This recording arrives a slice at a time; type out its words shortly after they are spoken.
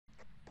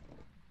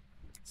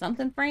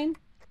Something frame?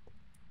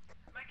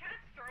 My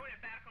cat's throwing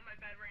it back on my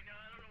bed right now.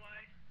 I don't know why.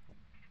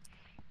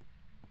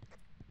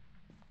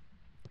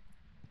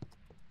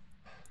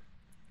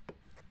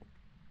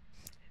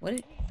 What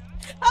did...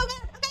 Oh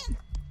god! Oh god!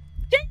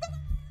 Drink the...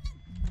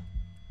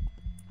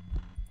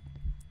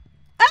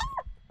 Ah!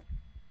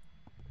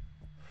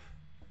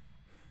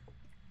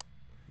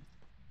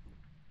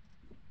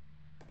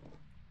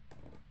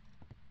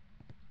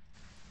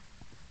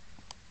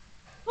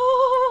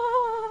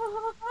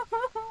 Oh.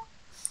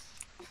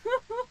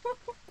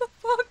 What the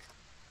fuck?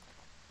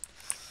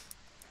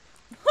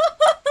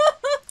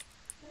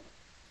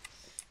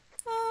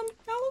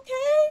 Y'all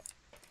okay?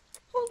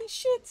 Holy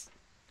shit.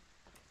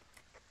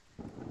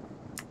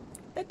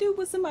 That dude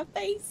was in my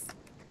face.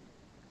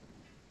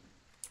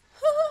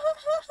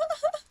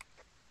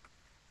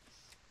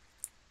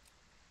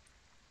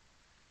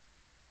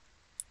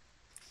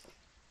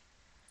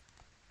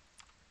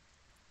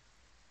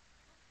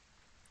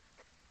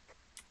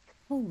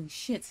 Holy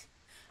shit.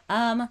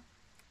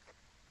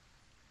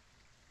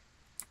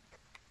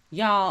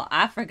 Y'all,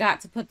 I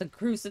forgot to put the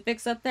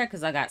crucifix up there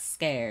because I got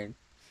scared.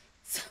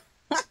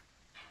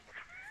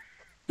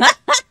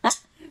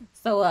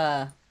 So,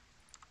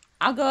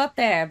 I'll go up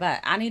there, but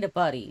I need a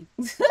buddy.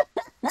 I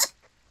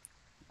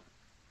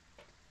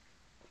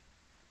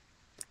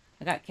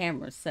got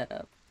cameras set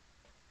up.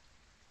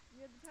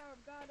 You have the power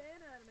of God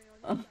and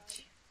anime on your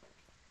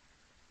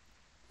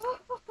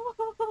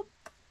side.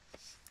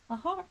 My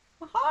heart.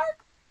 My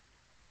heart.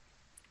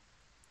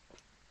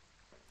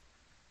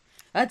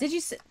 Did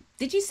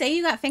you say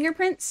you got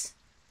fingerprints?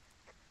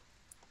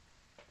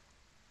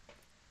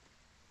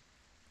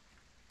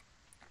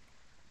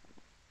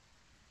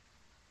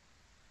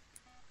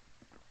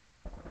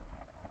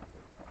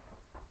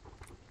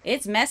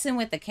 It's messing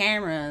with the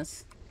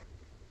cameras.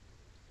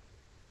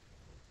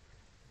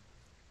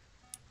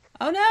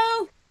 Oh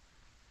no!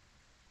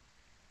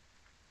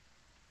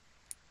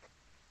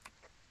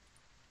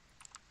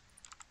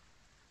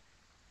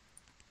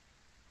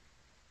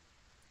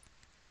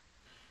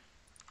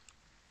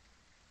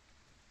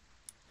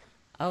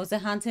 Oh, is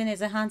it hunting?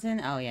 Is it hunting?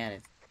 Oh yeah, it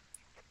is.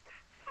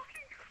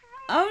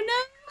 Oh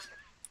no!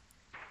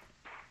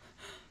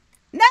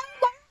 No!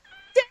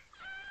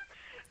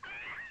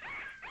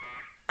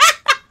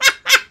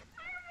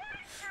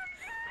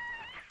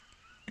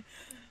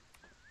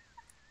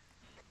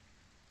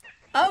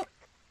 Oh!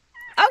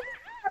 Oh!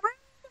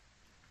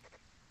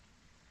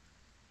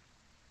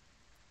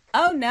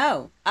 Oh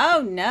no!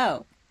 Oh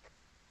no!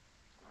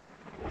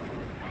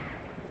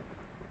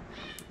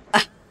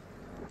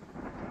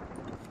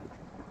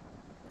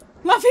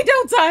 Muffy,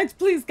 don't die!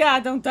 Please,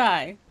 God, don't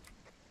die!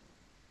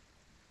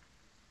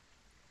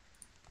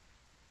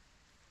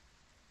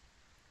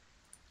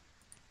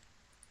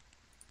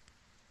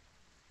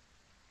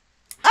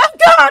 Oh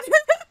God!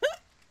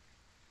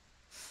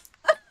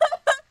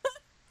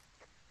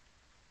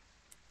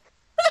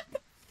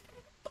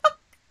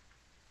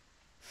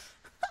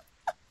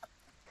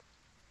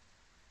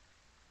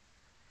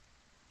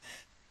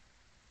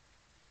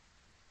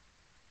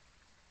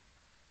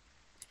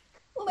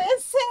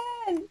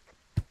 Listen!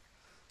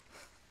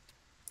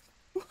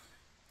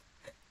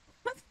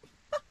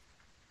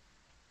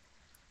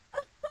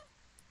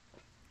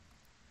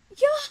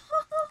 Yo!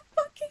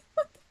 Fucking,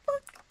 what the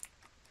fuck?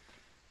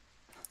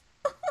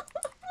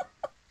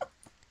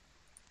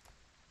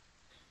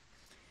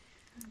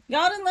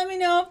 Y'all didn't let me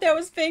know if there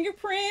was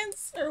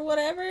fingerprints or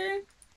whatever.